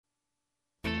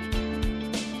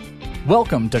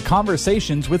Welcome to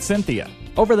Conversations with Cynthia.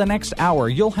 Over the next hour,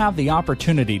 you'll have the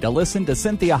opportunity to listen to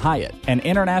Cynthia Hiett, an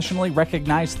internationally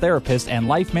recognized therapist and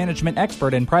life management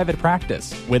expert in private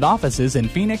practice, with offices in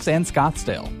Phoenix and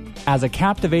Scottsdale. As a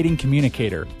captivating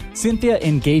communicator, Cynthia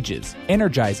engages,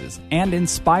 energizes, and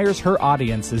inspires her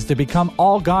audiences to become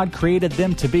all God created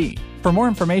them to be. For more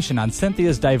information on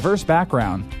Cynthia's diverse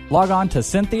background, log on to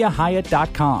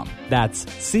CynthiaHiett.com. That's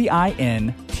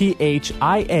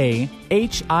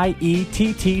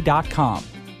CynthiaHiett.com.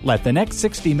 Let the next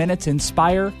 60 minutes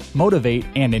inspire, motivate,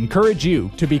 and encourage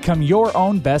you to become your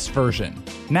own best version.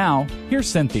 Now, here's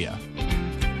Cynthia.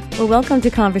 Well, welcome to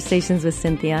Conversations with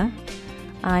Cynthia.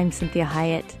 I'm Cynthia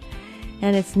Hiett,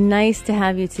 and it's nice to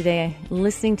have you today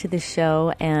listening to this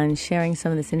show and sharing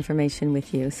some of this information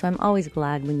with you. So I'm always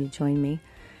glad when you join me.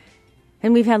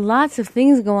 And we've had lots of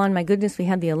things go on. My goodness, we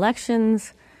had the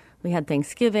elections, we had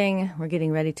Thanksgiving, we're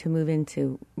getting ready to move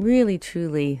into really,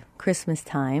 truly Christmas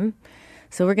time.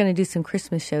 So we're going to do some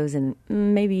Christmas shows in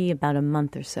maybe about a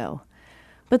month or so.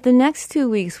 But the next 2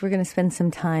 weeks, we're going to spend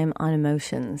some time on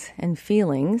emotions and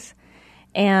feelings.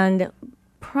 And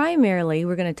primarily,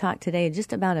 we're going to talk today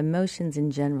just about emotions in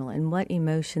general and what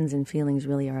emotions and feelings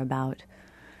really are about.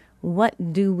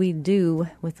 What do we do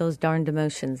with those darned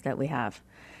emotions that we have?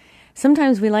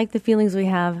 Sometimes we like the feelings we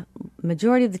have.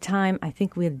 Majority of the time, I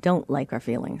think we don't like our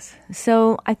feelings.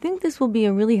 So I think this will be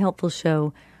a really helpful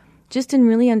show just in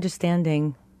really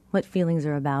understanding what feelings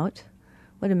are about,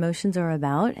 what emotions are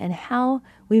about, and how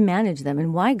we manage them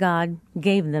and why God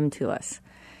gave them to us.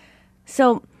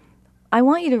 So I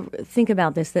want you to think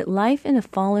about this, that life in a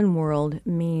fallen world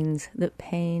means that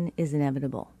pain is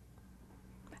inevitable.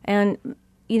 And,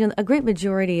 a great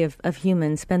majority of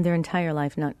humans spend their entire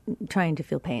life not trying to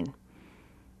feel pain,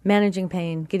 managing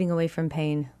pain, getting away from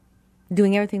pain,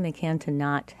 doing everything they can to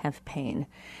not have pain.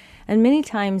 And many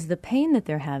times the pain that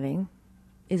they're having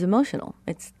is emotional.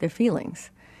 It's their feelings.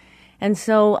 And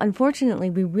so, unfortunately,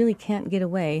 we really can't get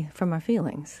away from our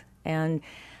feelings. And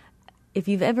if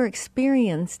you've ever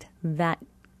experienced that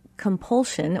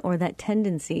compulsion or that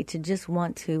tendency to just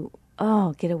want to,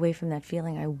 get away from that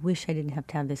feeling, I wish I didn't have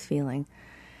to have this feeling,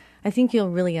 I think you'll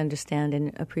really understand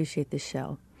and appreciate this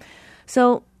show.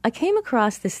 So I came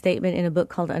across this statement in a book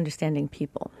called Understanding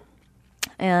People.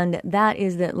 And that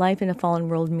is that life in a fallen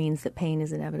world means that pain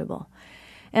is inevitable.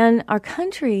 And our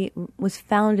country was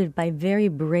founded by very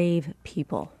brave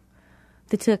people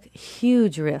that took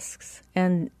huge risks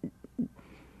and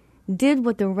did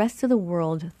what the rest of the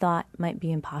world thought might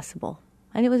be impossible.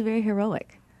 And it was very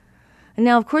heroic. And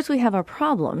now, of course, we have our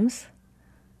problems,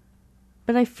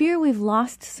 but I fear we've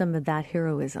lost some of that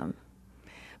heroism.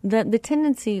 The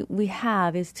tendency we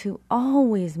have is to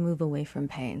always move away from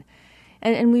pain.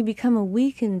 And we become a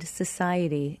weakened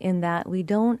society in that we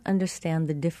don't understand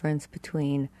the difference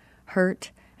between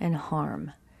hurt and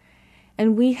harm.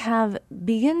 And we have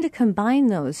begun to combine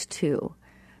those two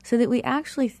so that we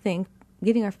actually think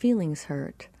getting our feelings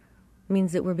hurt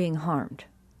means that we're being harmed.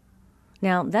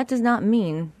 Now, that does not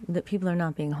mean that people are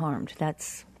not being harmed.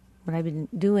 That's what I've been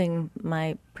doing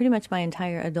pretty much my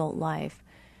entire adult life,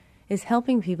 is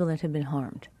helping people that have been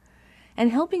harmed. And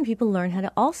helping people learn how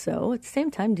to also, at the same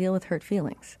time, deal with hurt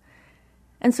feelings.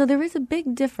 And so there is a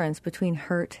big difference between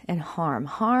hurt and harm.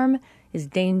 Harm is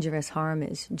dangerous. Harm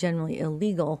is generally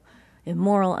illegal,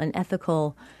 immoral,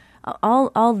 unethical,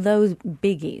 all those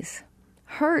biggies.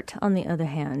 Hurt, on the other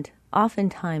hand,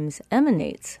 oftentimes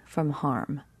emanates from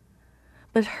harm.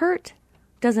 But hurt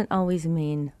doesn't always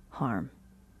mean harm.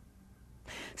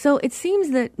 So it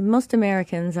seems that most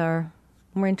Americans are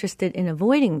more interested in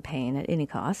avoiding pain at any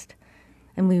cost.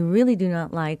 And we really do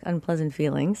not like unpleasant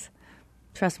feelings.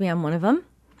 Trust me, I'm one of them.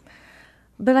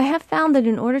 But I have found that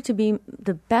in order to be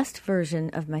the best version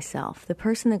of myself, the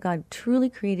person that God truly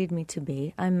created me to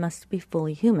be, I must be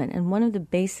fully human. And one of the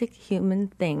basic human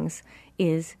things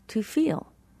is to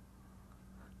feel.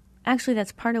 Actually,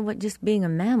 that's part of what just being a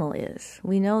mammal is.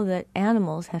 We know that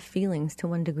animals have feelings to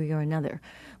one degree or another.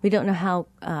 We don't know how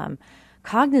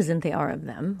cognizant they are of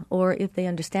them, or if they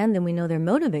understand them, we know they're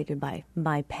motivated by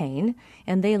pain,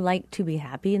 and they like to be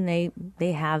happy, and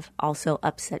they have also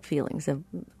upset feelings of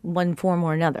one form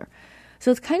or another. So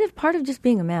it's kind of part of just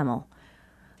being a mammal.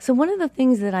 So one of the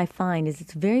things that I find is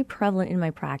it's very prevalent in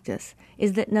my practice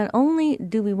is that not only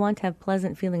do we want to have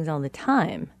pleasant feelings all the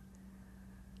time,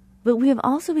 but we have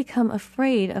also become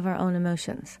afraid of our own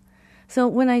emotions. So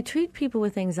when I treat people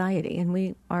with anxiety, and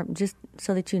we are, just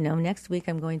so that you know, next week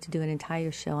I'm going to do an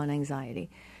entire show on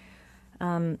anxiety.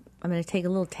 I'm going to take a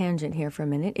little tangent here for a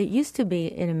minute. It used to be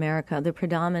in America, the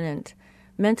predominant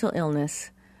mental illness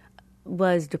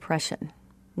was depression.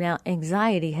 Now,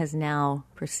 anxiety has now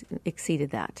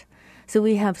exceeded that. So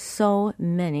we have so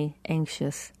many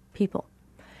anxious people.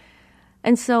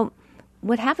 And so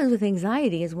what happens with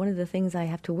anxiety is one of the things I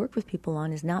have to work with people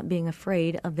on is not being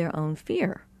afraid of their own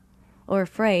fear or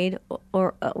afraid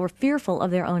or fearful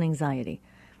of their own anxiety.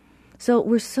 So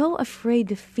we're so afraid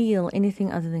to feel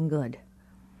anything other than good.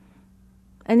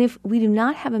 And if we do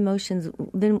not have emotions,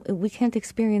 then we can't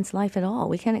experience life at all.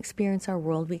 We can't experience our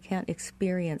world. We can't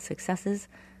experience successes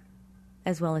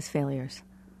as well as failures.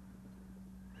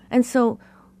 And so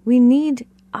we need,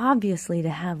 obviously, to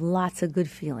have lots of good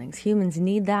feelings. Humans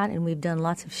need that, and we've done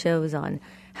lots of shows on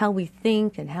how we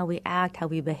think and how we act, how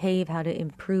we behave, how to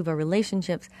improve our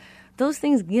relationships. Those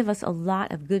things give us a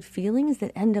lot of good feelings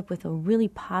that end up with a really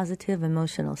positive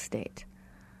emotional state.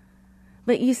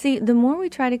 But you see, the more we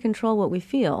try to control what we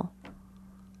feel,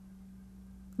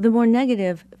 the more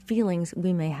negative feelings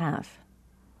we may have.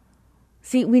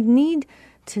 See, we need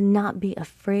to not be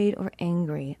afraid or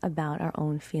angry about our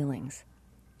own feelings.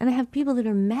 And I have people that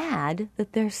are mad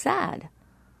that they're sad,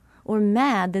 or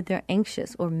mad that they're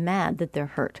anxious, or mad that they're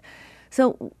hurt.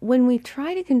 So when we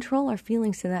try to control our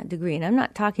feelings to that degree, and I'm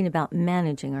not talking about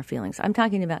managing our feelings, I'm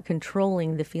talking about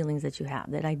controlling the feelings that you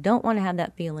have, that I don't want to have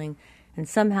that feeling, and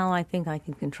somehow I think I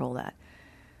can control that.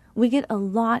 We get a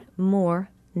lot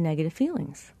more negative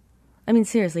feelings. I mean,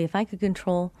 seriously, if I could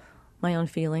control my own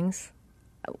feelings,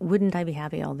 wouldn't I be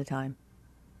happy all the time?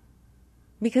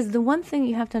 Because the one thing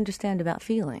you have to understand about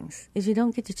feelings is you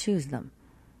don't get to choose them.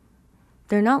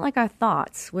 They're not like our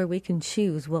thoughts where we can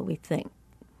choose what we think.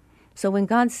 So when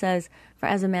God says, for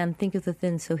as a man thinketh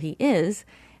within, so he is,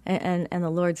 and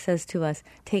the Lord says to us,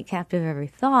 take captive every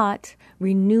thought,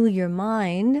 renew your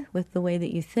mind with the way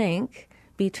that you think,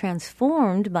 be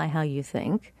transformed by how you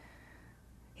think.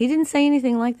 He didn't say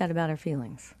anything like that about our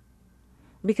feelings,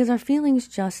 because our feelings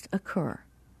just occur.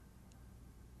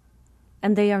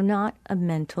 And they are not a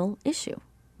mental issue.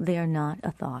 They are not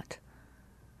a thought.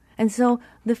 And so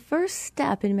the first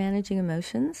step in managing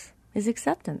emotions is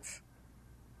acceptance.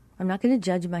 I'm not going to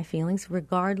judge my feelings,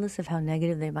 regardless of how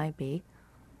negative they might be.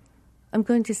 I'm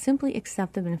going to simply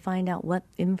accept them and find out what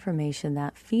information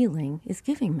that feeling is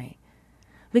giving me.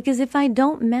 Because if I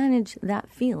don't manage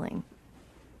that feeling,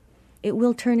 it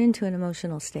will turn into an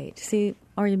emotional state. See,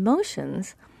 our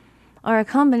emotions are a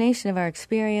combination of our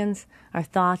experience, our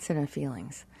thoughts, and our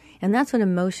feelings. And that's what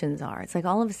emotions are. It's like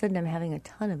all of a sudden I'm having a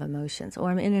ton of emotions, or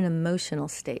I'm in an emotional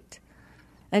state.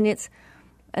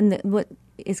 What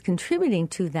is contributing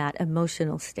to that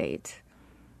emotional state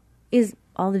is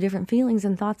all the different feelings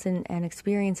and thoughts and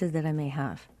experiences that I may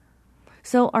have.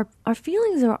 So our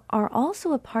feelings are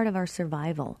also a part of our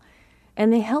survival,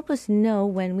 and they help us know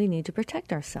when we need to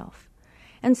protect ourselves.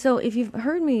 And so if you've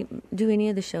heard me do any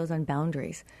of the shows on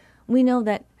boundaries, we know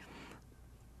that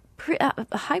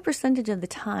a high percentage of the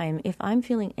time, if I'm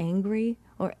feeling angry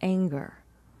or anger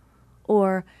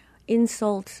or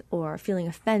insult or feeling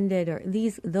offended or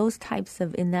those types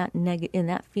of in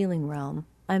that feeling realm,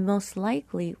 I'm most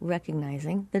likely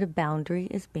recognizing that a boundary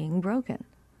is being broken.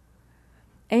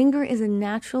 Anger is a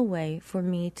natural way for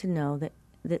me to know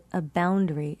that a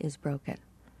boundary is broken.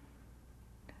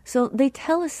 So they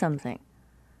tell us something.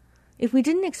 If we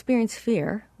didn't experience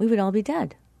fear, we would all be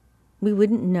dead. We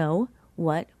wouldn't know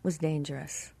what was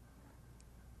dangerous.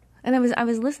 And I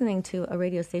was listening to a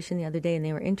radio station the other day, and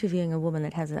they were interviewing a woman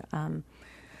that has a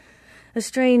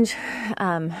strange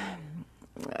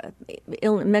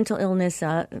mental illness,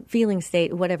 feeling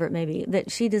state, whatever it may be, that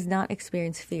she does not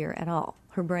experience fear at all.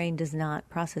 Her brain does not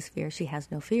process fear. She has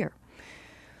no fear.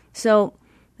 So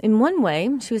in one way,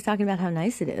 she was talking about how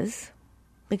nice it is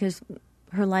because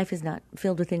her life is not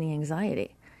filled with any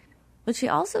anxiety. But she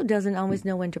also doesn't always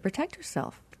know when to protect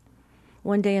herself.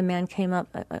 One day a man came up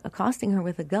accosting her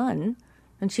with a gun,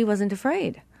 and she wasn't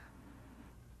afraid.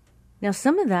 Now,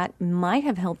 some of that might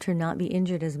have helped her not be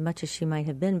injured as much as she might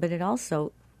have been, but it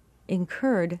also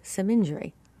incurred some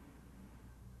injury.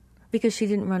 Because she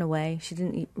didn't run away, she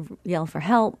didn't yell for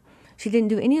help, she didn't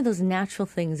do any of those natural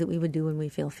things that we would do when we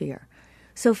feel fear.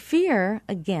 So fear,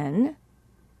 again,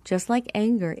 just like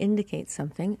anger indicates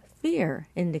something, fear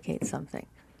indicates something.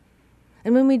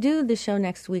 And when we do the show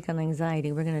next week on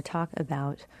anxiety, we're going to talk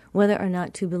about whether or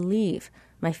not to believe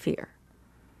my fear.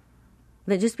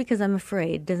 That just because I'm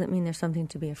afraid doesn't mean there's something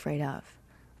to be afraid of.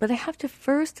 But I have to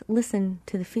first listen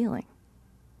to the feeling.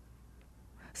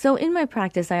 So in my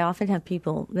practice, I often have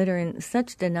people that are in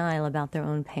such denial about their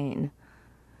own pain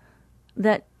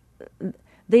that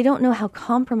they don't know how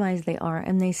compromised they are,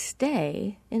 and they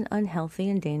stay in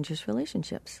unhealthy and dangerous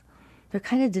relationships. They're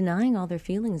kind of denying all their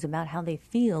feelings about how they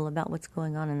feel about what's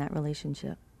going on in that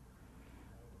relationship.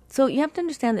 So you have to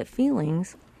understand that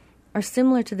feelings are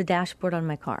similar to the dashboard on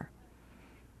my car.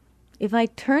 if I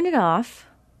turn it off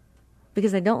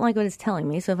because I don't like what it's telling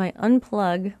me, so if I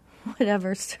unplug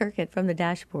whatever circuit from the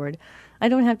dashboard, I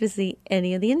don't have to see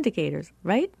any of the indicators,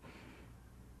 right?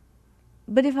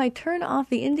 But if I turn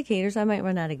off the indicators, I might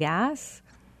run out of gas.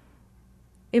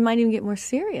 It might even get more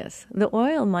serious. The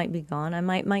oil might be gone.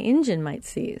 My engine might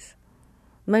seize.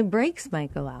 My brakes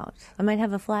might go out. I might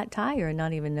have a flat tire and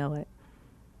not even know it.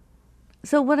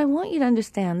 So what I want you to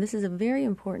understand, this is a very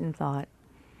important thought,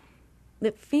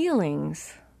 that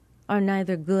feelings are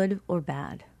neither good or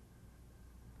bad.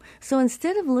 So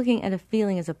instead of looking at a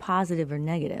feeling as a positive or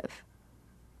negative,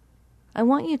 I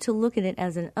want you to look at it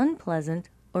as an unpleasant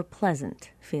or pleasant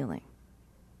feeling.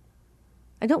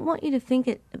 I don't want you to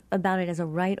think about it as a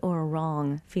right or a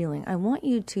wrong feeling. I want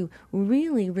you to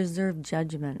really reserve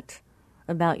judgment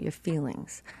about your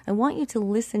feelings. I want you to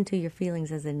listen to your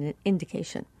feelings as an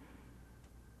indication.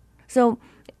 So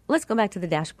let's go back to the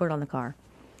dashboard on the car.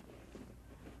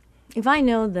 If I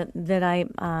know that I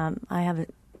have a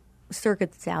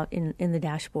circuit that's out in the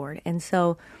dashboard, and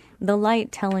so the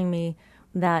light telling me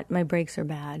that my brakes are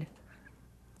bad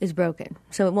is broken,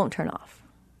 so it won't turn off.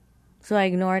 So I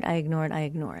ignore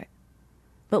it.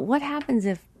 But what happens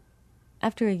if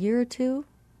after a year or two,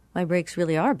 my brakes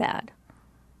really are bad?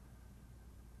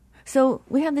 So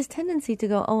we have this tendency to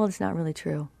go, oh, well, it's not really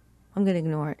true. I'm going to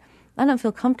ignore it. I don't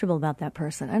feel comfortable about that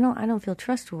person. I don't feel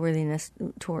trustworthiness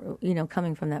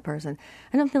coming from that person.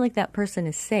 I don't feel like that person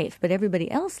is safe, but everybody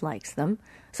else likes them.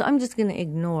 So I'm just going to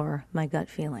ignore my gut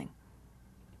feeling.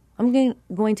 I'm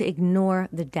going to ignore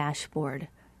the dashboard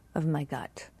of my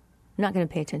gut. I'm not going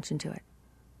to pay attention to it.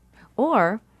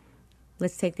 Or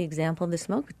let's take the example of the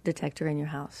smoke detector in your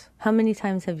house. How many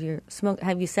times have you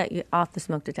set off the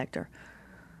smoke detector?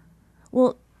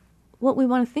 Well, what we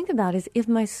want to think about is if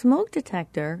my smoke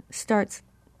detector starts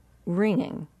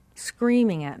ringing,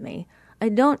 screaming at me, I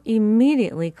don't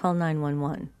immediately call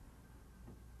 911.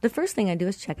 The first thing I do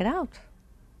is check it out.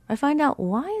 I find out,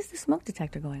 why is the smoke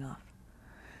detector going off?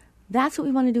 That's what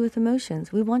we want to do with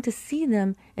emotions. We want to see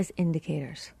them as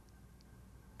indicators.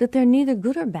 That they're neither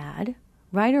good or bad,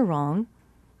 right or wrong.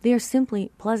 They are simply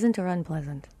pleasant or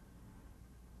unpleasant.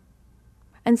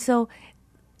 And so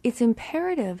it's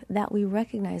imperative that we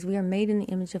recognize we are made in the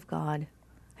image of God,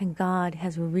 and God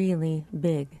has really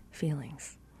big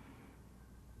feelings.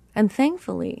 And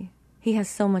thankfully, He has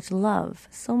so much love,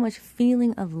 so much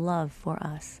feeling of love for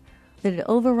us, that it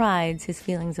overrides His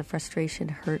feelings of frustration,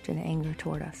 hurt, and anger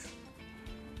toward us.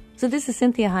 So this is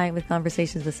Cynthia Hiett with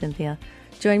Conversations with Cynthia.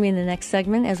 Join me in the next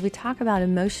segment as we talk about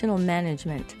emotional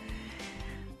management.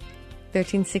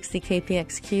 1360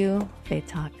 KPXQ, Faith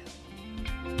Talk.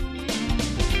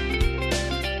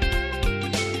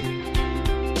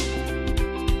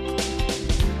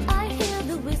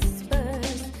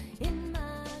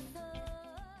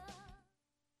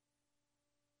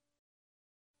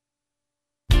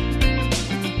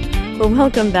 Well,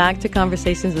 welcome back to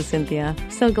Conversations with Cynthia.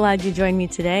 So glad you joined me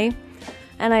today,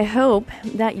 and I hope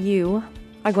that you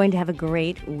are going to have a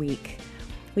great week.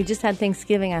 We just had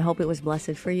Thanksgiving. I hope it was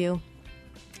blessed for you.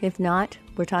 If not,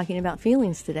 we're talking about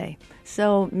feelings today,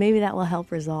 so maybe that will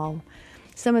help resolve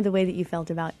some of the way that you felt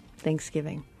about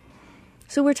Thanksgiving.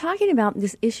 So we're talking about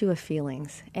this issue of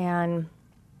feelings and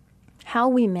how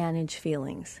we manage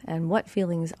feelings and what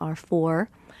feelings are for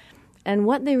and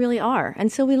what they really are.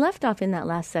 And so we left off in that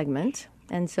last segment.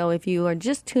 And so if you are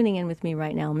just tuning in with me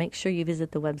right now, make sure you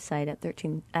visit the website at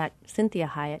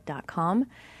CynthiaHiett.com.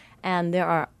 And there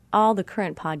are all the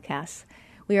current podcasts.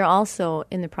 We are also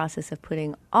in the process of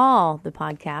putting all the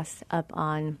podcasts up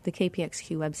on the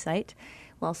KPXQ website.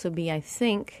 We'll also be, I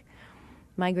think,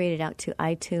 migrated out to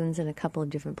iTunes and a couple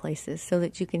of different places so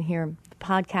that you can hear the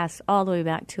podcasts all the way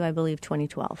back to, I believe,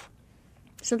 2012.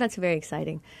 So that's very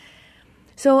exciting.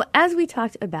 So as we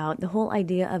talked about the whole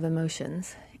idea of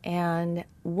emotions and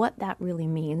what that really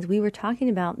means, we were talking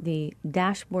about the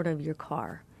dashboard of your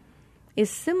car is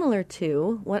similar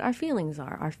to what our feelings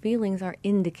are. Our feelings are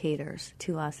indicators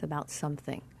to us about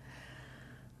something.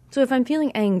 So if I'm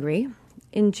feeling angry,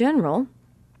 in general,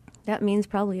 that means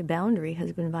probably a boundary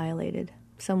has been violated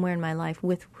somewhere in my life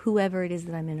with whoever it is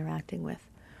that I'm interacting with.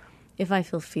 If I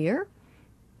feel fear,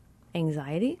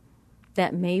 anxiety,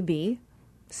 that may be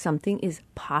something is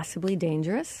possibly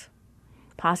dangerous,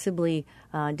 possibly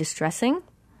distressing,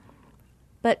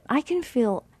 but I can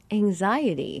feel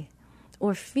anxiety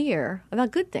or fear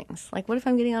about good things. Like, what if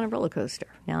I'm getting on a roller coaster?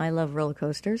 Now, I love roller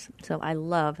coasters, so I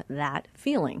love that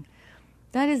feeling.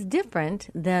 That is different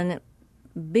than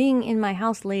being in my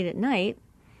house late at night,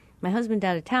 my husband's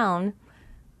out of town,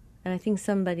 and I think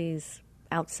somebody's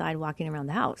outside walking around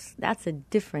the house. That's a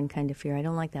different kind of fear. I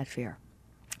don't like that fear.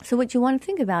 So what you want to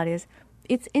think about is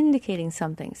it's indicating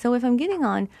something. So if I'm getting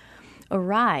on a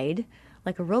ride,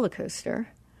 like a roller coaster,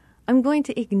 I'm going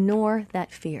to ignore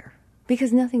that fear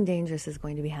because nothing dangerous is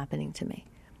going to be happening to me.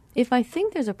 If I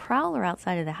think there's a prowler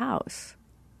outside of the house,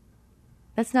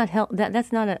 that's not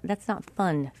that's not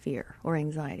fun fear or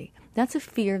anxiety. That's a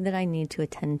fear that I need to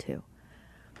attend to.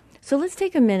 So let's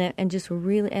take a minute and just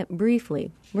really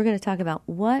briefly, we're going to talk about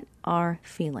what are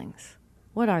feelings.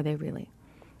 What are they really?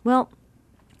 Well,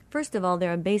 first of all,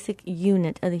 they're a basic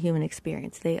unit of the human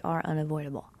experience. They are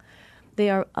unavoidable. They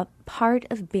are a part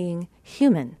of being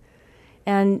human.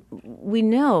 And we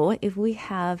know if we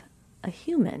have a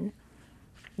human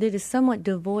that is somewhat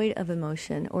devoid of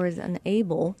emotion or is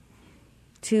unable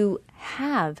to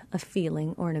have a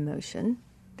feeling or an emotion,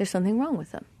 there's something wrong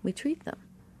with them. We treat them.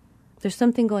 There's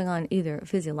something going on either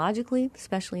physiologically,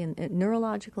 especially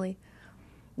neurologically,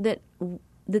 that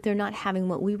they're not having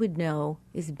what we would know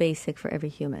is basic for every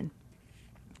human.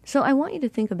 So I want you to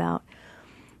think about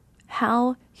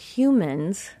how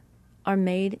humans are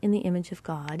made in the image of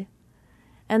God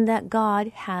and that God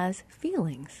has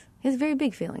feelings. He has very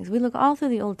big feelings. We look all through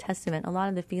the Old Testament. A lot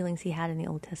of the feelings he had in the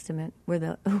Old Testament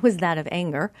was that of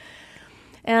anger.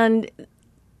 And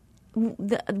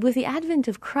with the advent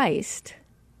of Christ,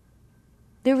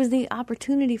 there was the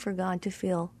opportunity for God to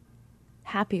feel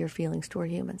happier feelings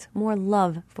toward humans, more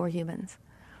love for humans.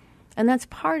 And that's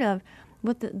part of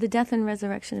what the death and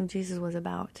resurrection of Jesus was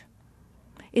about,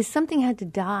 is something had to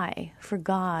die for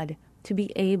God to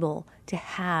be able to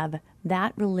have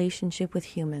that relationship with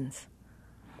humans.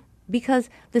 Because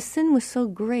the sin was so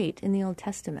great in the Old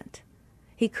Testament.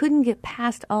 He couldn't get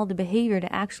past all the behavior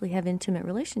to actually have intimate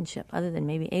relationship, other than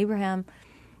maybe Abraham,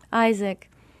 Isaac,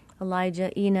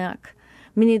 Elijah, Enoch,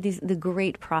 many of the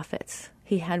great prophets.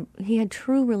 He had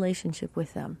true relationship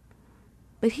with them.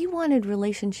 But he wanted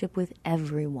relationship with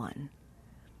everyone.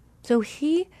 So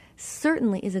he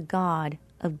certainly is a God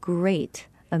of great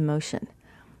emotion.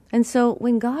 And so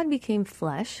when God became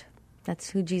flesh,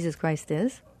 that's who Jesus Christ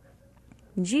is,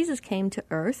 Jesus came to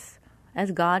earth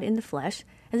as God in the flesh,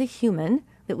 as a human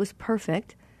that was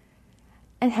perfect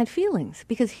and had feelings,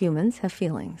 because humans have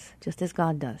feelings, just as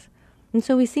God does. And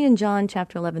so we see in John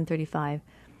chapter 11:35, it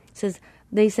says,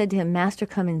 they said to him, Master,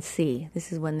 come and see.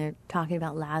 This is when they're talking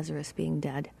about Lazarus being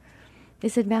dead. They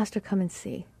said, Master, come and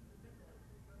see.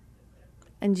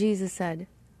 And Jesus said,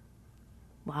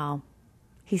 wow,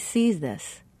 he sees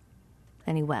this,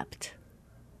 and he wept.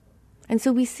 And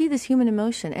so we see this human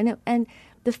emotion. And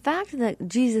the fact that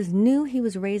Jesus knew he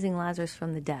was raising Lazarus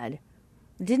from the dead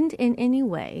didn't in any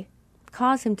way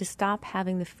cause him to stop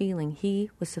having the feeling he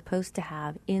was supposed to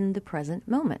have in the present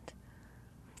moment.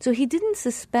 So he didn't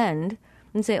suspend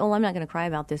and say, oh, I'm not going to cry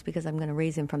about this because I'm going to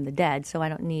raise him from the dead, so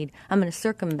I'm going to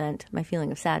circumvent my feeling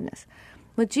of sadness.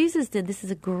 What Jesus did, this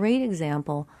is a great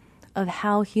example of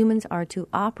how humans are to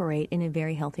operate in a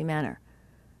very healthy manner.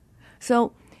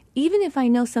 So even if I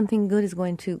know something good is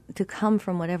going to come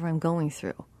from whatever I'm going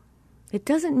through, it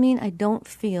doesn't mean I don't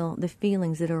feel the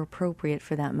feelings that are appropriate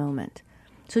for that moment.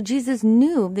 So Jesus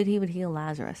knew that he would heal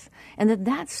Lazarus, and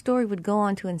that story would go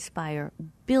on to inspire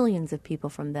billions of people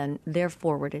from there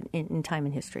forward in time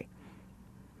and history.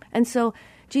 And so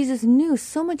Jesus knew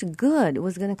so much good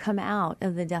was going to come out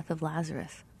of the death of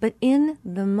Lazarus. But in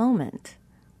the moment,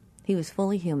 he was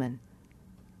fully human.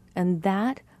 And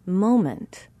that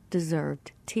moment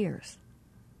deserved tears.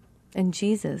 And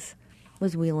Jesus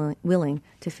was willing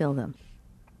to feel them.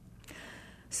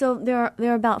 So there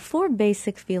are about 4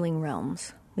 basic feeling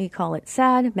realms. We call it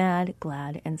sad, mad,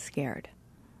 glad, and scared.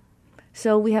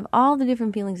 So we have all the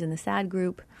different feelings in the sad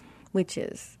group, which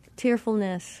is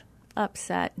tearfulness,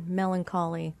 upset,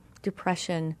 melancholy,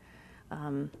 depression,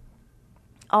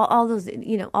 all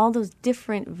those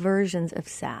different versions of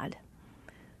sad.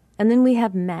 And then we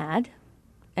have mad,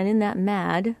 and in that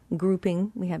mad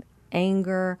grouping, we have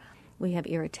anger, we have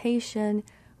irritation,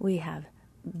 we have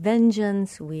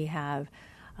vengeance, we have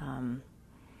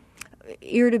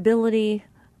irritability,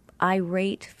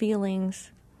 irate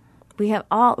feelings. We have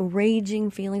all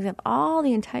raging feelings. We have all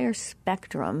the entire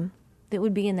spectrum that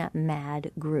would be in that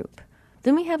mad group.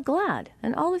 Then we have glad,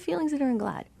 and all the feelings that are in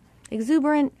glad.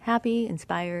 Exuberant, happy,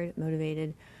 inspired,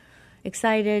 motivated,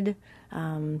 excited,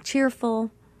 cheerful.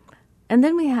 And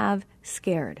then we have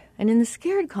scared. And in the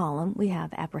scared column, we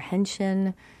have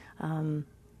apprehension,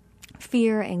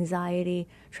 fear, anxiety,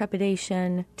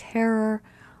 trepidation, terror,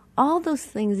 all those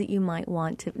things that you might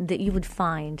that you would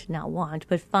find, not want,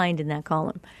 but find in that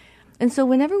column. And so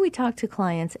whenever we talk to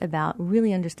clients about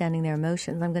really understanding their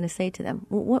emotions, I'm going to say to them,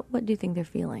 well, what do you think they're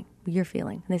feeling? You're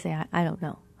feeling? And they say, I don't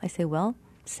know. I say, well,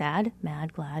 sad,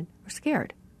 mad, glad, or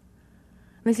scared.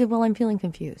 And they say, well, I'm feeling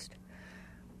confused.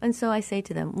 And so I say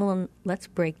to them, well, let's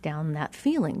break down that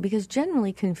feeling, because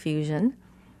generally confusion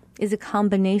is a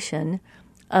combination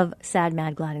of sad,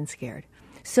 mad, glad, and scared.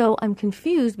 So I'm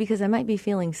confused because I might be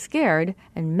feeling scared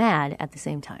and mad at the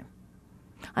same time.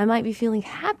 I might be feeling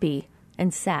happy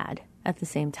and sad at the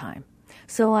same time.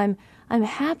 So I'm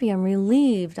happy, I'm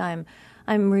relieved, I'm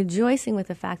rejoicing with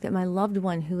the fact that my loved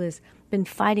one who has been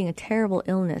fighting a terrible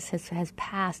illness has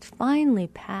passed, finally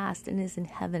passed, and is in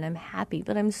heaven. I'm happy,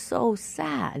 but I'm so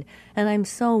sad, and I'm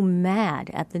so mad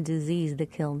at the disease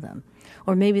that killed them,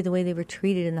 or maybe the way they were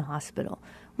treated in the hospital,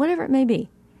 whatever it may be.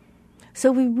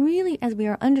 So we really, as we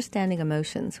are understanding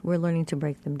emotions, we're learning to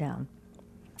break them down.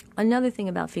 Another thing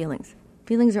about feelings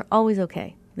are always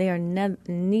okay. They are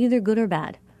neither good or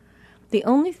bad. The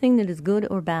only thing that is good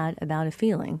or bad about a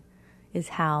feeling is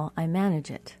how I manage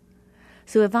it.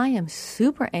 So if I am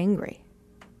super angry,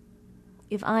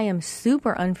 if I am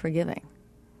super unforgiving,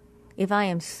 if I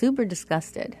am super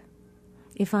disgusted,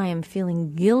 if I am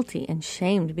feeling guilty and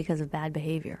shamed because of bad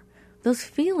behavior, those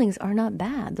feelings are not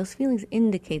bad. Those feelings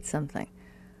indicate something.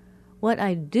 What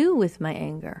I do with my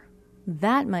anger,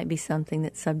 that might be something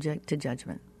that's subject to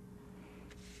judgment.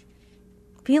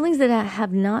 Feelings that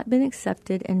have not been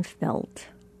accepted and felt,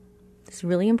 it's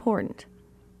really important.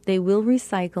 They will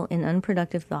recycle in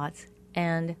unproductive thoughts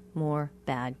and more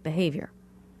bad behavior.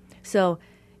 So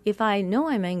if I know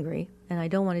I'm angry and I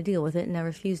don't want to deal with it and I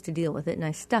refuse to deal with it and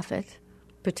I stuff it,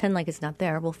 pretend like it's not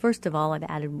there, well, first of all, I've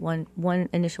added one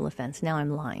initial offense. Now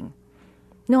I'm lying.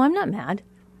 No, I'm not mad.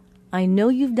 I know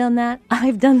you've done that.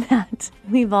 I've done that.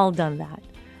 We've all done that.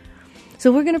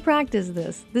 So we're going to practice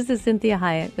this. This is Cinthia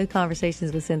Hiett with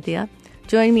Conversations with Cinthia.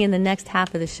 Join me in the next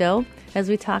half of the show as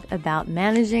we talk about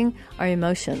managing our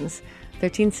emotions.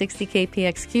 1360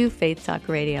 KPXQ, Faith Talk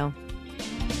Radio.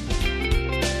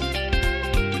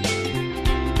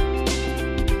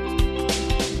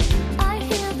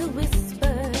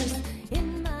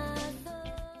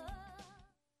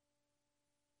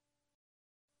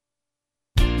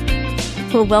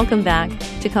 Well, welcome back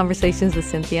to Conversations with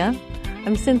Cinthia.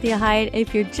 I'm Cinthia Hiett.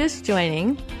 If you're just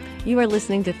joining, you are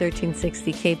listening to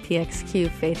 1360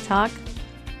 KPXQ Faith Talk.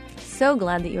 So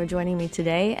glad that you are joining me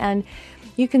today. And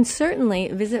you can certainly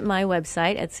visit my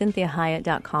website at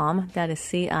CinthiaHiett.com. That is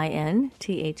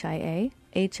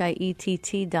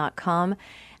CinthiaHiett.com,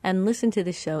 and listen to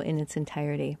the show in its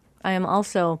entirety. I am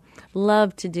also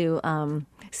love to do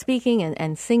speaking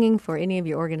and singing for any of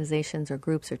your organizations or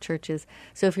groups or churches.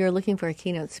 So if you're looking for a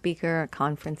keynote speaker, a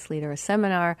conference leader, a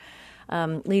seminar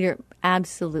leader,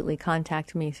 absolutely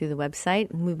contact me through the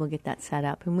website, and we will get that set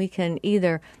up. And we can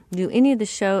either do any of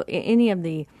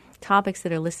the topics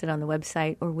that are listed on the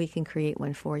website, or we can create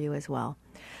one for you as well.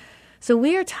 So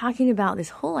we are talking about this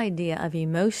whole idea of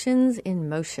emotions in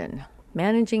motion,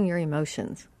 managing your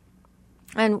emotions.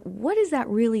 And what is that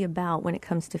really about when it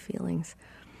comes to feelings?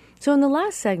 So in the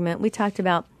last segment, we talked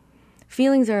about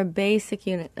feelings are a basic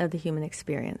unit of the human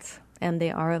experience, and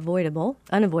they are unavoidable.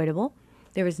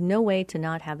 There is no way to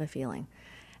not have a feeling.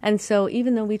 And so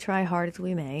even though we try hard as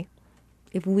we may,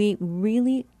 if we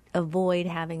really avoid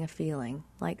having a feeling,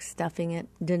 like stuffing it,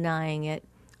 denying it,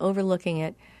 overlooking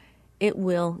it, it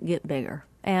will get bigger.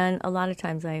 And a lot of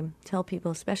times I tell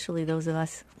people, especially those of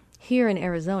us here in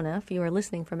Arizona, if you are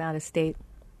listening from out of state,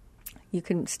 you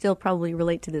can still probably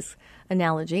relate to this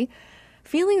analogy.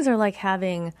 Feelings are like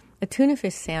having a tuna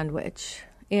fish sandwich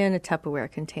in a Tupperware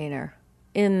container,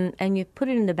 and you put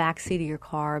it in the back seat of your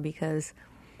car because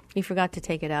you forgot to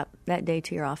take it up that day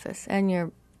to your office, and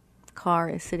your car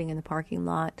is sitting in the parking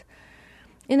lot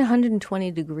in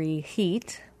 120-degree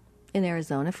heat in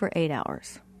Arizona for 8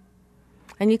 hours.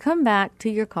 And you come back to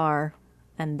your car,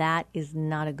 and that is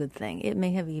not a good thing. It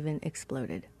may have even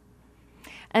exploded.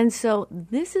 And so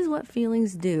this is what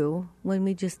feelings do when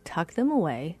we just tuck them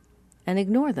away and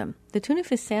ignore them. The tuna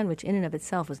fish sandwich in and of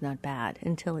itself was not bad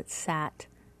until it sat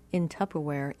in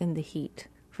Tupperware in the heat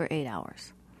for 8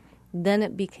 hours. Then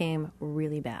it became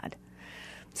really bad.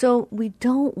 So we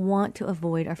don't want to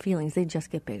avoid our feelings. They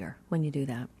just get bigger when you do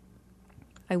that.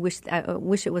 I wish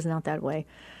it was not that way.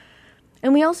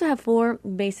 And we also have 4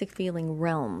 basic feeling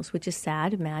realms, which is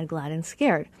sad, mad, glad, and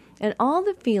scared. And all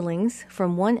the feelings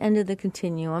from one end of the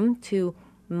continuum to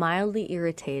mildly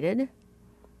irritated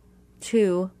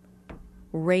to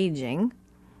raging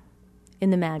in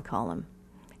the mad column.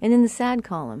 And in the sad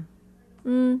column,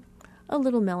 a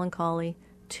little melancholy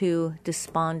to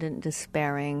despondent,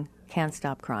 despairing, can't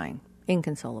stop crying,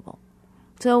 inconsolable.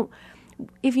 So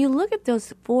if you look at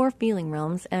those 4 feeling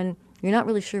realms and you're not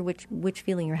really sure which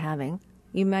feeling you're having,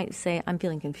 you might say, I'm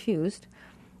feeling confused.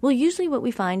 Well, usually what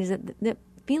we find is that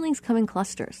feelings come in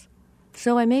clusters.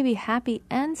 So I may be happy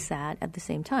and sad at the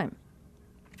same time.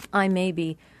 I may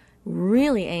be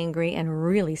really angry and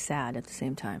really sad at the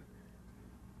same time.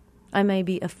 I may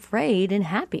be afraid and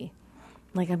happy.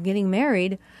 Like I'm getting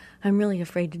married, I'm really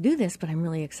afraid to do this, but I'm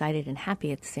really excited and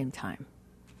happy at the same time.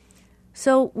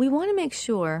 So we want to make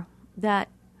sure that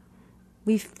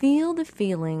we feel the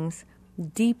feelings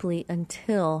deeply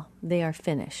until they are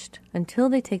finished, until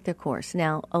they take their course.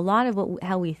 Now, a lot of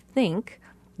how we think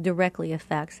directly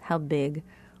affects how big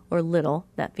or little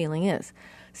that feeling is.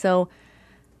 So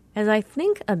as I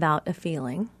think about a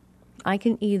feeling, I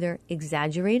can either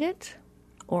exaggerate it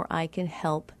or I can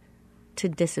help to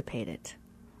dissipate it.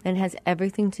 And it has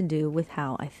everything to do with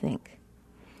how I think.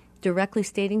 Directly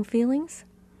stating feelings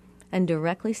and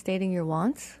directly stating your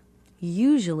wants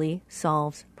usually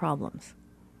solves problems.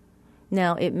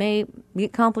 Now, it may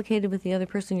get complicated with the other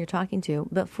person you're talking to,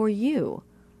 but for you,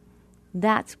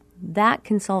 that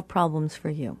can solve problems for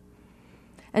you.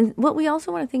 And what we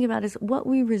also want to think about is what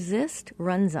we resist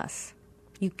runs us.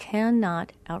 You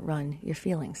cannot outrun your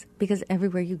feelings because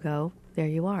everywhere you go, there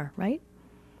you are, right?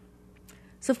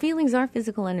 So feelings are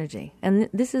physical energy. And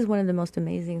this is one of the most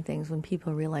amazing things when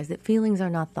people realize that feelings are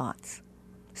not thoughts.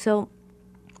 So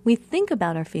we think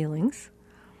about our feelings,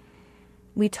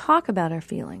 we talk about our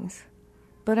feelings,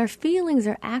 but our feelings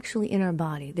are actually in our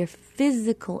body. They're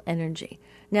physical energy.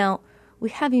 Now, we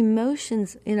have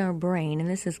emotions in our brain, and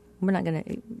we're not going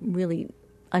to really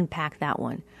unpack that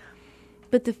one.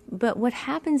 But what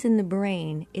happens in the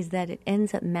brain is that it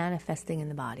ends up manifesting in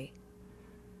the body.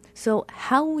 So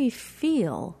how we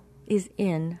feel is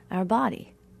in our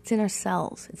body. It's in our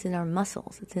cells. It's in our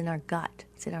muscles. It's in our gut.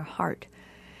 It's in our heart.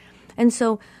 And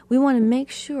so we want to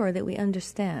make sure that we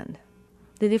understand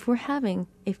that if we're having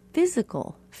a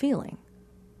physical feeling,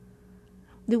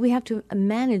 that we have to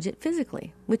manage it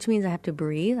physically, which means I have to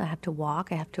breathe, I have to walk,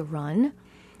 I have to run,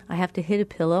 I have to hit a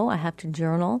pillow, I have to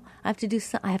journal, I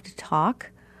have to talk,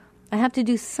 I have to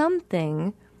do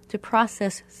something to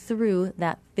process through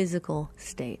that physical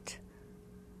state.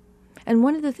 And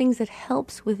one of the things that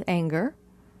helps with anger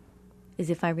is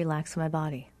if I relax my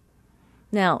body.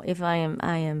 Now, if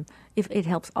it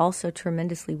helps also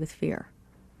tremendously with fear.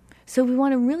 So we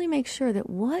want to really make sure that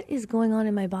what is going on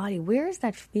in my body, where is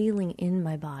that feeling in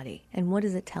my body, and what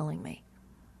is it telling me?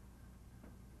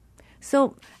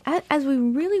 So as we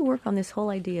really work on this whole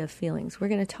idea of feelings, we're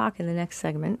going to talk in the next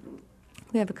segment.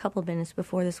 We have a couple of minutes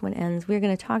before this one ends. We're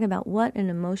going to talk about what an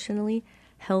emotionally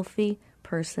healthy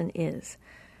person is.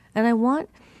 And I want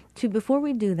to, before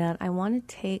we do that, I want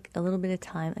to take a little bit of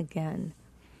time again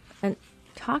and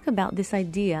talk about this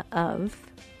idea of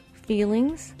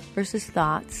feelings versus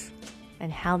thoughts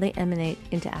and how they emanate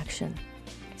into action.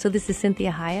 So this is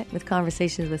Cinthia Hiett with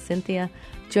Conversations with Cinthia.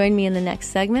 Join me in the next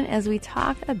segment as we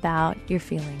talk about your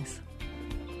feelings.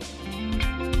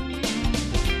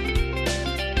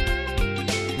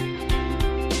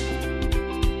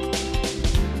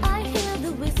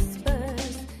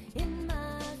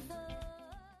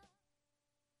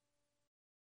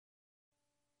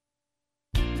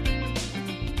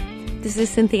 This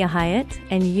is Cinthia Hiett,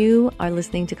 and you are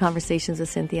listening to Conversations with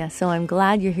Cinthia. So I'm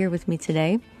glad you're here with me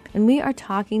today. And we are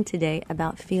talking today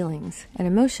about feelings and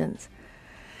emotions.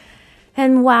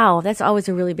 And wow, that's always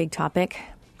a really big topic.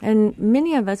 And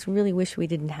many of us really wish we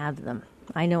didn't have them.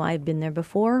 I know I've been there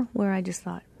before where I just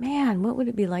thought, man, what would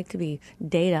it be like to be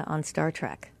Data on Star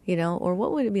Trek? Or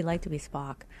what would it be like to be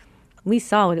Spock? We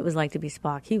saw what it was like to be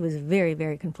Spock. He was very,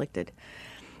 very conflicted.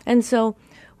 And so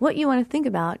what you want to think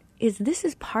about is this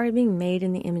is part of being made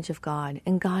in the image of God.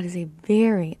 And God is a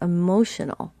very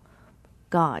emotional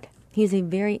God. He is a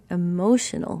very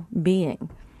emotional being.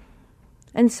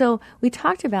 And so we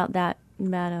talked about that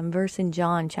verse in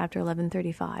John chapter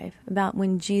 11:35, about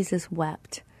when Jesus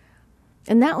wept.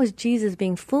 And that was Jesus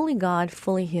being fully God,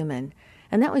 fully human.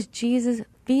 And that was Jesus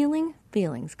feeling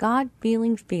feelings, God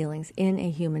feeling feelings in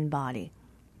a human body.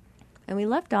 And we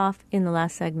left off in the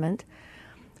last segment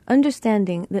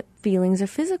understanding that feelings are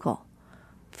physical.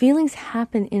 Feelings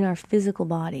happen in our physical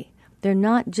body. They're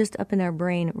not just up in our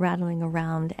brain rattling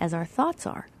around as our thoughts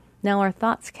are. Now, our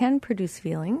thoughts can produce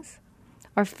feelings.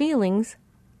 Our feelings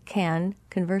can,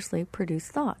 conversely, produce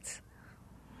thoughts.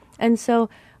 And so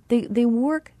they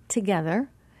work together,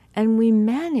 and we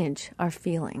manage our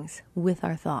feelings with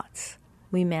our thoughts.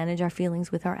 We manage our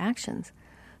feelings with our actions.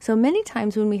 So many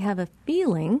times when we have a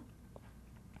feeling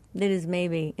that is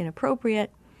maybe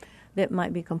inappropriate, that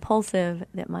might be compulsive,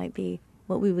 that might be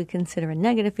what we would consider a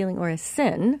negative feeling or a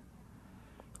sin,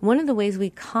 one of the ways we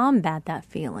combat that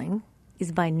feeling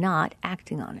is by not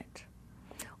acting on it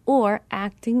or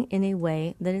acting in a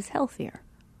way that is healthier.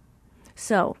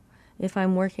 So if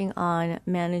I'm working on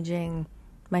managing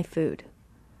my food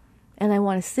and I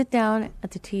want to sit down at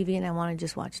the TV and I want to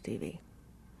just watch TV.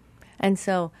 And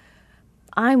so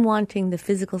I'm wanting the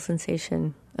physical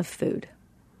sensation of food.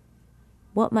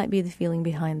 What might be the feeling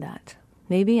behind that?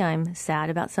 Maybe I'm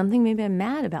sad about something. Maybe I'm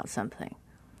mad about something.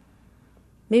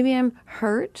 Maybe I'm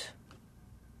hurt.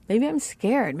 Maybe I'm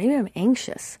scared. Maybe I'm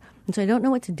anxious. And so I don't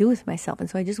know what to do with myself. And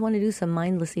so I just want to do some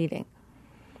mindless eating.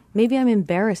 Maybe I'm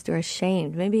embarrassed or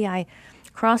ashamed. Maybe I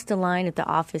crossed a line at the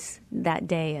office that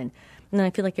day and I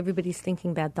feel like everybody's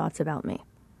thinking bad thoughts about me.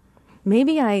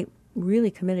 Maybe I really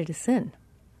committed a sin,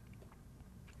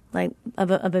 like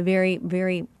of a very,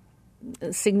 very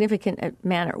significant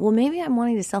manner. Well, maybe I'm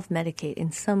wanting to self-medicate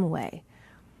in some way.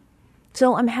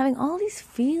 So I'm having all these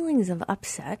feelings of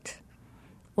upset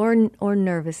or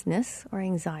nervousness or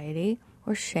anxiety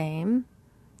or shame,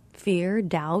 fear,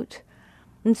 doubt.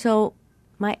 And so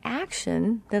my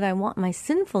action that I want, my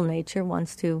sinful nature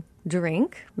wants to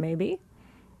drink, maybe.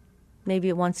 Maybe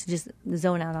it wants to just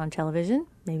zone out on television.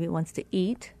 Maybe it wants to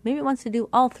eat. Maybe it wants to do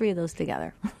all three of those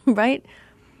together, right?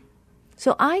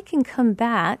 So I can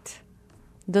combat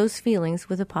those feelings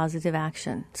with a positive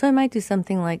action. So I might do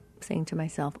something like saying to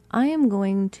myself, I am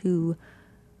going to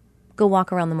go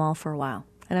walk around the mall for a while,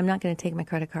 and I'm not going to take my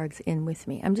credit cards in with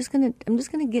me. I'm just going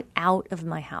to get out of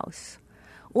my house,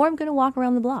 or I'm going to walk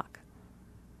around the block,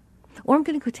 or I'm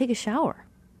going to go take a shower.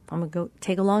 I'm going to go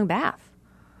take a long bath.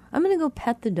 I'm going to go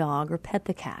pet the dog or pet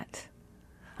the cat.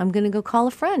 I'm going to go call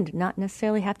a friend, not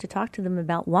necessarily have to talk to them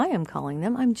about why I'm calling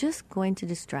them. I'm just going to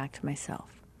distract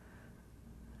myself.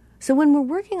 So when we're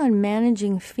working on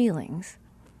managing feelings,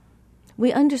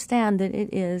 we understand that it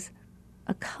is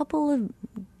a couple of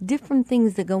different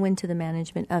things that go into the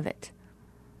management of it.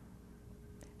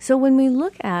 So when we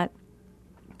look at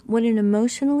what an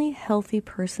emotionally healthy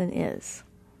person is,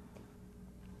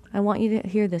 I want you to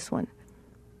hear this one.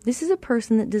 This is a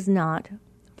person that does not,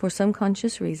 for some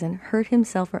conscious reason, hurt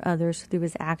himself or others through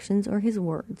his actions or his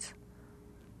words.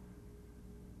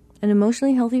 An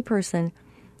emotionally healthy person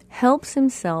helps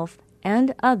himself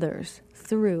and others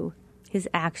through his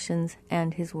actions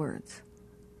and his words.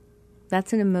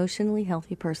 That's an emotionally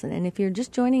healthy person. And if you're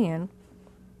just joining in,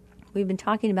 we've been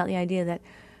talking about the idea that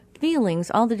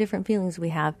feelings, all the different feelings we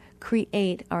have,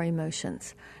 create our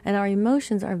emotions. And our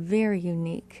emotions are very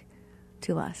unique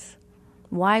to us.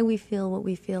 Why we feel what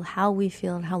we feel, how we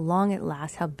feel, and how long it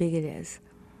lasts, how big it is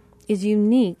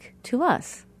unique to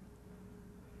us.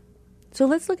 So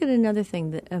let's look at another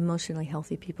thing that emotionally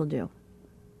healthy people do.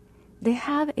 They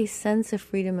have a sense of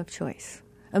freedom of choice.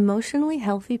 Emotionally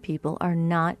healthy people are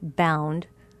not bound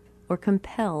or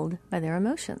compelled by their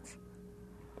emotions.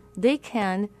 They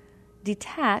can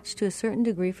detach to a certain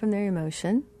degree from their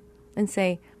emotion and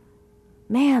say,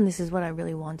 man, this is what I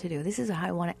really want to do. This is how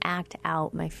I want to act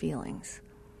out my feelings.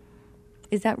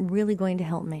 Is that really going to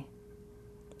help me?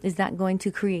 Is that going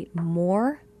to create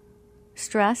more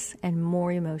stress and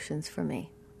more emotions for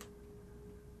me?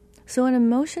 So an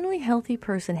emotionally healthy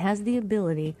person has the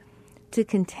ability to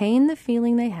contain the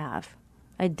feeling they have,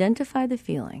 identify the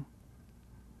feeling,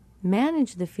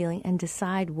 manage the feeling, and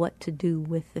decide what to do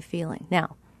with the feeling.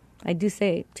 Now, I do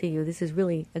say to you, this is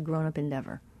really a grown-up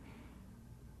endeavor.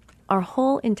 Our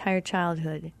whole entire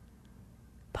childhood,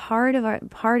 part of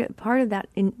that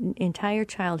entire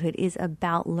childhood is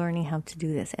about learning how to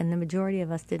do this, and the majority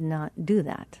of us did not do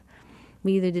that.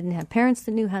 We either didn't have parents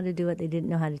that knew how to do it, they didn't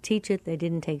know how to teach it, they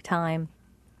didn't take time,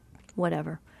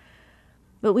 whatever.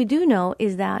 What we do know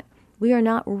is that we are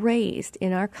not raised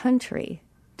in our country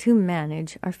to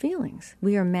manage our feelings.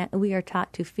 We are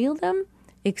taught to feel them,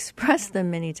 express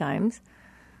them many times,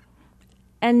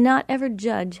 and not ever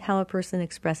judge how a person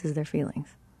expresses their feelings.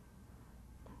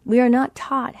 We are not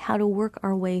taught how to work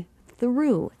our way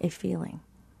through a feeling,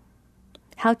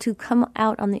 how to come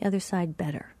out on the other side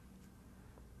better.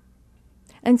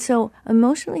 And so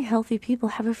emotionally healthy people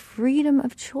have a freedom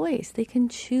of choice. They can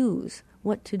choose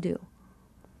what to do.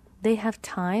 They have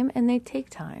time and they take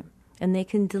time, and they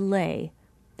can delay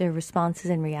their responses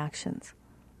and reactions.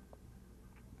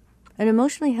 An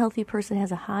emotionally healthy person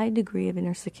has a high degree of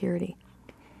inner security.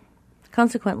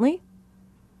 Consequently,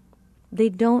 they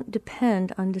don't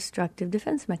depend on destructive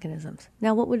defense mechanisms.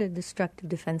 Now, what would a destructive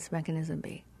defense mechanism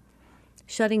be?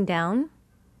 Shutting down,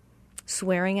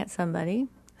 swearing at somebody,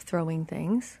 throwing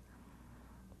things,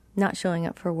 not showing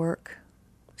up for work,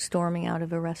 storming out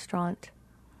of a restaurant.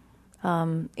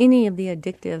 Any of the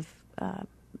addictive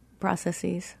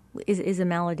processes is a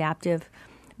maladaptive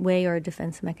way or a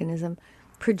defense mechanism.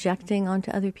 Projecting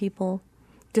onto other people,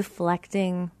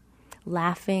 deflecting,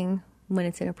 laughing when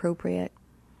it's inappropriate,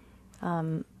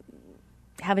 having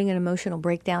an emotional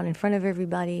breakdown in front of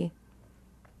everybody.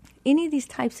 Any of these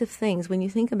types of things, when you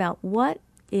think about what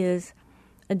is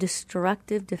a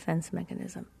destructive defense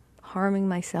mechanism, harming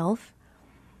myself.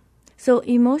 So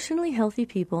emotionally healthy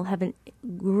people have a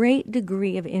great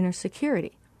degree of inner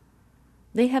security.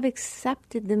 They have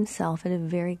accepted themselves at a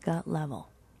very gut level.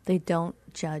 They don't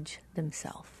judge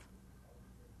themselves.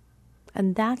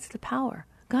 And that's the power.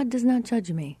 God does not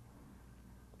judge me.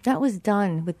 That was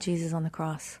done with Jesus on the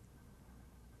cross.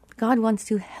 God wants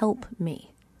to help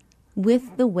me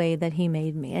with the way that he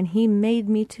made me. And he made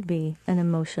me to be an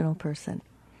emotional person.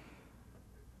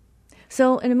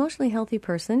 So an emotionally healthy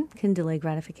person can delay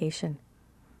gratification.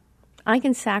 I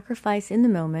can sacrifice in the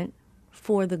moment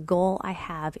for the goal I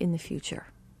have in the future.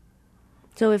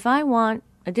 So if I want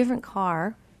a different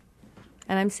car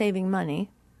and I'm saving money,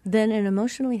 then an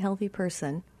emotionally healthy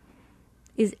person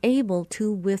is able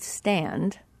to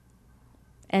withstand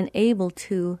and able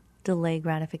to delay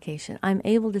gratification. I'm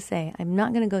able to say, I'm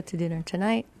not going to go to dinner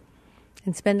tonight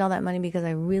and spend all that money because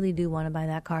I really do want to buy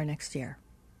that car next year.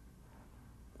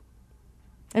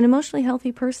 An emotionally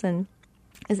healthy person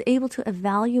is able to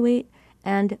evaluate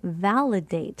and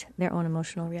validate their own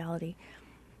emotional reality.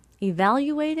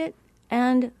 Evaluate it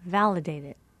and validate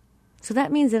it. So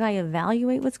that means that I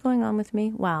evaluate what's going on with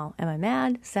me. Wow, am I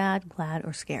mad, sad, glad,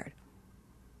 or scared?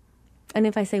 And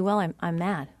if I say, well, I'm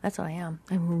mad, that's what I am.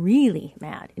 I'm really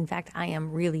mad. In fact, I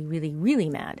am really, really, really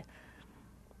mad.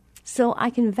 So I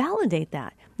can validate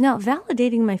that. Now,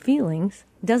 validating my feelings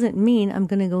doesn't mean I'm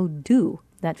going to go do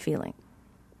that feeling.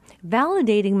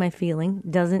 Validating my feeling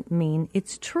doesn't mean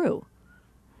it's true.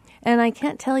 And I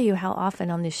can't tell you how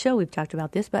often on this show we've talked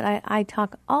about this, but I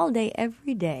talk all day,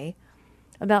 every day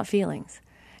about feelings.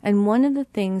 And one of the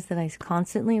things that I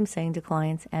constantly am saying to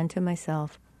clients and to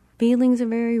myself, feelings are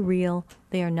very real.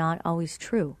 They are not always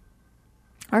true.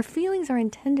 Our feelings are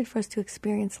intended for us to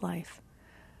experience life.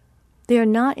 They are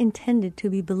not intended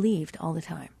to be believed all the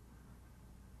time.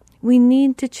 We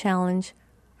need to challenge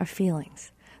our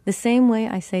feelings. The same way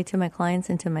I say to my clients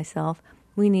and to myself,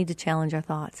 we need to challenge our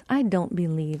thoughts. I don't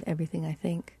believe everything I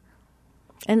think.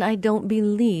 And I don't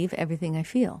believe everything I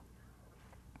feel.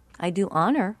 I do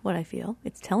honor what I feel.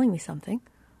 It's telling me something.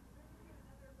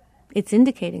 It's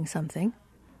indicating something.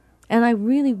 And I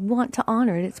really want to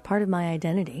honor it. It's part of my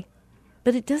identity.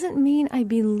 But it doesn't mean I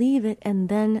believe it and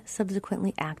then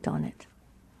subsequently act on it.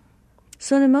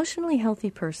 So an emotionally healthy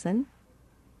person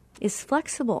is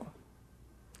flexible,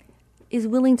 is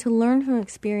willing to learn from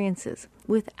experiences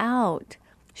without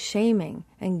shaming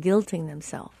and guilting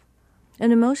themselves.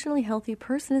 An emotionally healthy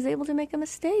person is able to make a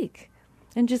mistake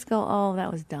and just go, oh,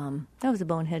 that was dumb. That was a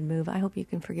bonehead move. I hope you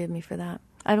can forgive me for that.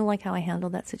 I don't like how I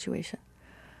handled that situation.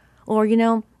 Or,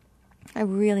 I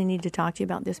really need to talk to you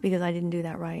about this because I didn't do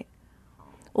that right.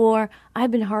 Or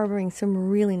I've been harboring some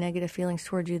really negative feelings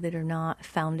towards you that are not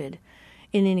founded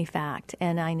in any fact,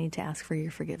 and I need to ask for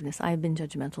your forgiveness. I've been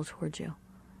judgmental towards you.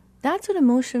 That's what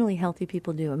emotionally healthy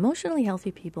people do. Emotionally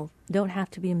healthy people don't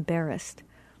have to be embarrassed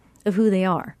of who they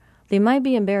are. They might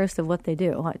be embarrassed of what they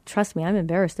do. Trust me, I'm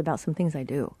embarrassed about some things I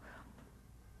do.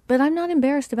 But I'm not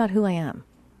embarrassed about who I am.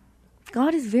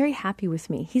 God is very happy with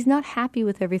me. He's not happy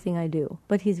with everything I do,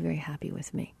 but he's very happy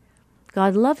with me.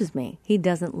 God loves me. He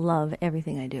doesn't love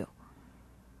everything I do.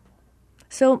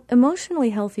 So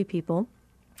emotionally healthy people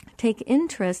take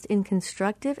interest in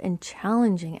constructive and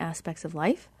challenging aspects of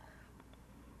life.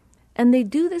 And they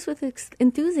do this with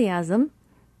enthusiasm,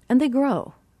 and they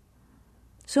grow.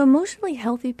 So emotionally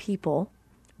healthy people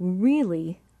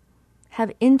really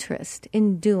have interest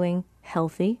in doing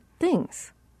healthy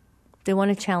things. They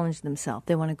want to challenge themselves.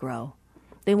 They want to grow.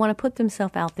 They want to put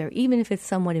themselves out there, even if it's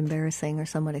somewhat embarrassing or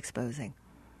somewhat exposing.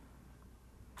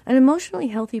 An emotionally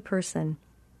healthy person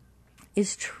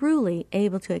is truly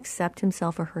able to accept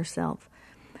himself or herself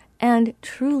and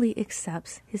truly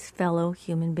accepts his fellow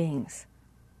human beings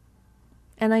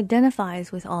and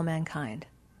identifies with all mankind.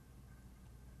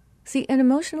 See, an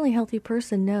emotionally healthy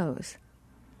person knows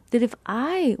that if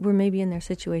I were maybe in their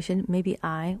situation, maybe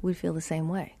I would feel the same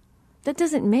way. That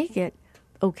doesn't make it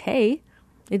okay.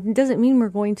 It doesn't mean we're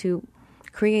going to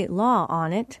create law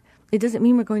on it. It doesn't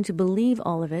mean we're going to believe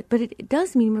all of it, but it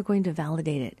does mean we're going to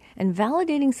validate it. And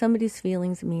validating somebody's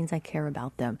feelings means I care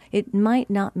about them. It might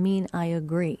not mean I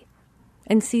agree.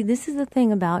 And see, this is the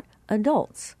thing about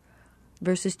adults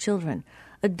versus children.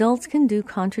 Adults can do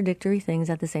contradictory things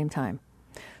at the same time.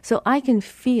 So I can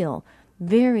feel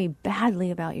very badly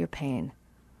about your pain.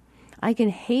 I can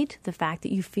hate the fact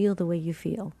that you feel the way you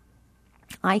feel.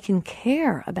 I can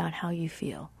care about how you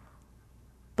feel.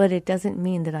 But it doesn't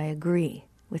mean that I agree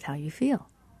with how you feel.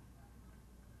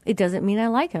 It doesn't mean I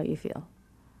like how you feel.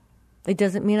 It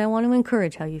doesn't mean I want to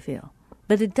encourage how you feel.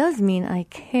 But it does mean I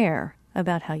care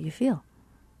about how you feel.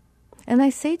 And I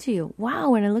say to you, wow,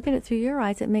 when I look at it through your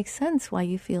eyes, it makes sense why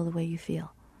you feel the way you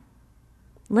feel.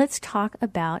 Let's talk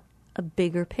about a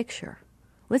bigger picture.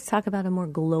 Let's talk about a more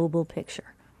global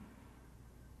picture.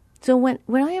 So when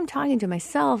I am talking to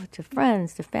myself, to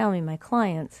friends, to family, my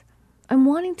clients, I'm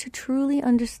wanting to truly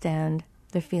understand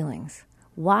their feelings.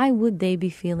 Why would they be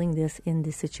feeling this in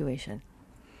this situation?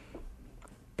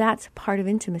 That's part of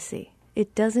intimacy.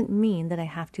 It doesn't mean that I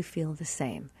have to feel the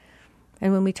same.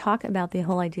 And when we talk about the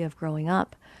whole idea of growing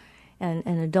up and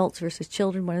adults versus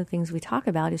children, one of the things we talk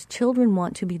about is children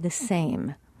want to be the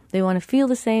same. They want to feel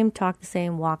the same, talk the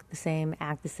same, walk the same,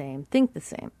 act the same, think the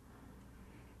same.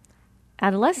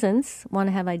 Adolescents want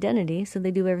to have identity, so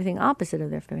they do everything opposite of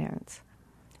their parents.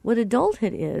 What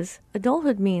adulthood is,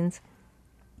 adulthood means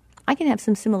I can have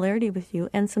some similarity with you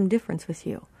and some difference with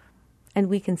you. And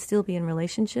we can still be in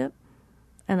relationship,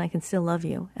 and I can still love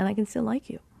you, and I can still like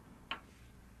you.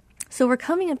 So we're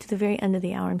coming up to the very end of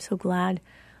the hour. I'm so glad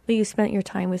that you spent your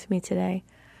time with me today.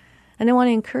 And I want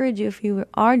to encourage you, if you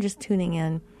are just tuning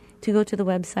in, to go to the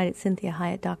website at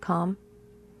CynthiaHiett.com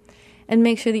and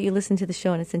make sure that you listen to the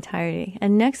show in its entirety.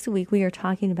 And next week, we are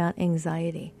talking about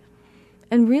anxiety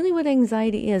and really what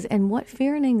anxiety is and what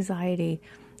fear and anxiety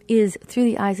is through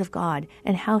the eyes of God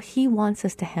and how He wants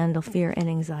us to handle fear and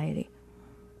anxiety.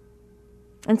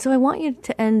 And so I want you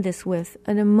to end this with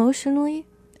an emotionally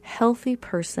healthy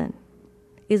person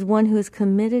is one who is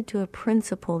committed to a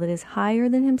principle that is higher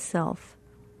than himself,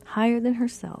 higher than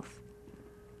herself,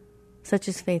 such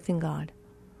as faith in God.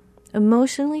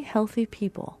 Emotionally healthy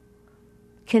people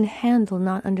can handle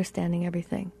not understanding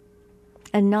everything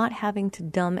and not having to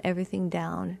dumb everything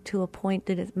down to a point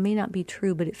that it may not be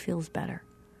true, but it feels better.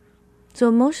 So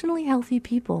emotionally healthy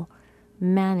people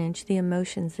manage the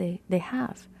emotions they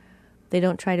have. They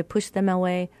don't try to push them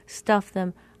away, stuff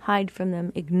them, hide from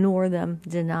them, ignore them,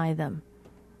 deny them.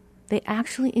 They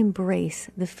actually embrace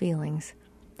the feelings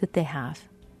that they have.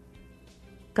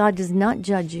 God does not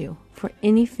judge you for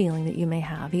any feeling that you may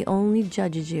have. He only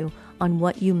judges you on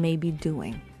what you may be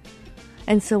doing.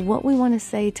 And so what we want to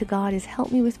say to God is,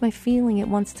 help me with my feeling. It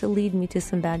wants to lead me to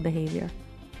some bad behavior.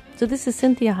 So this is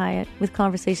Cynthia Hiett with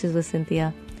Conversations with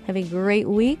Cynthia. Have a great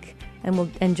week,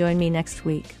 and join me next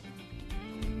week.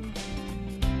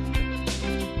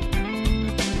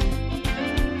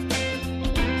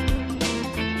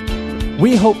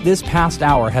 We hope this past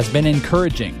hour has been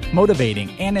encouraging,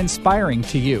 motivating, and inspiring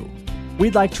to you.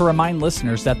 We'd like to remind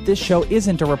listeners that this show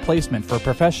isn't a replacement for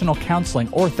professional counseling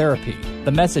or therapy.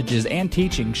 The messages and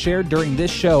teachings shared during this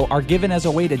show are given as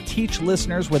a way to teach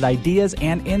listeners with ideas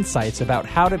and insights about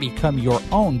how to become your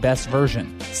own best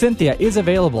version. Cynthia is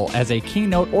available as a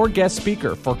keynote or guest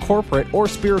speaker for corporate or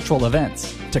spiritual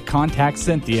events. To contact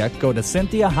Cynthia, go to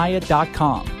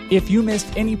CynthiaHiett.com. If you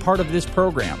missed any part of this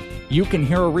program, you can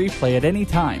hear a replay at any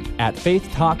time at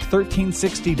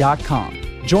faithtalk1360.com.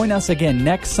 Join us again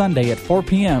next Sunday at 4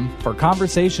 p.m. for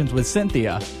Conversations with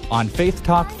Cynthia on Faith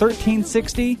Talk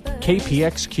 1360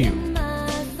 KPXQ.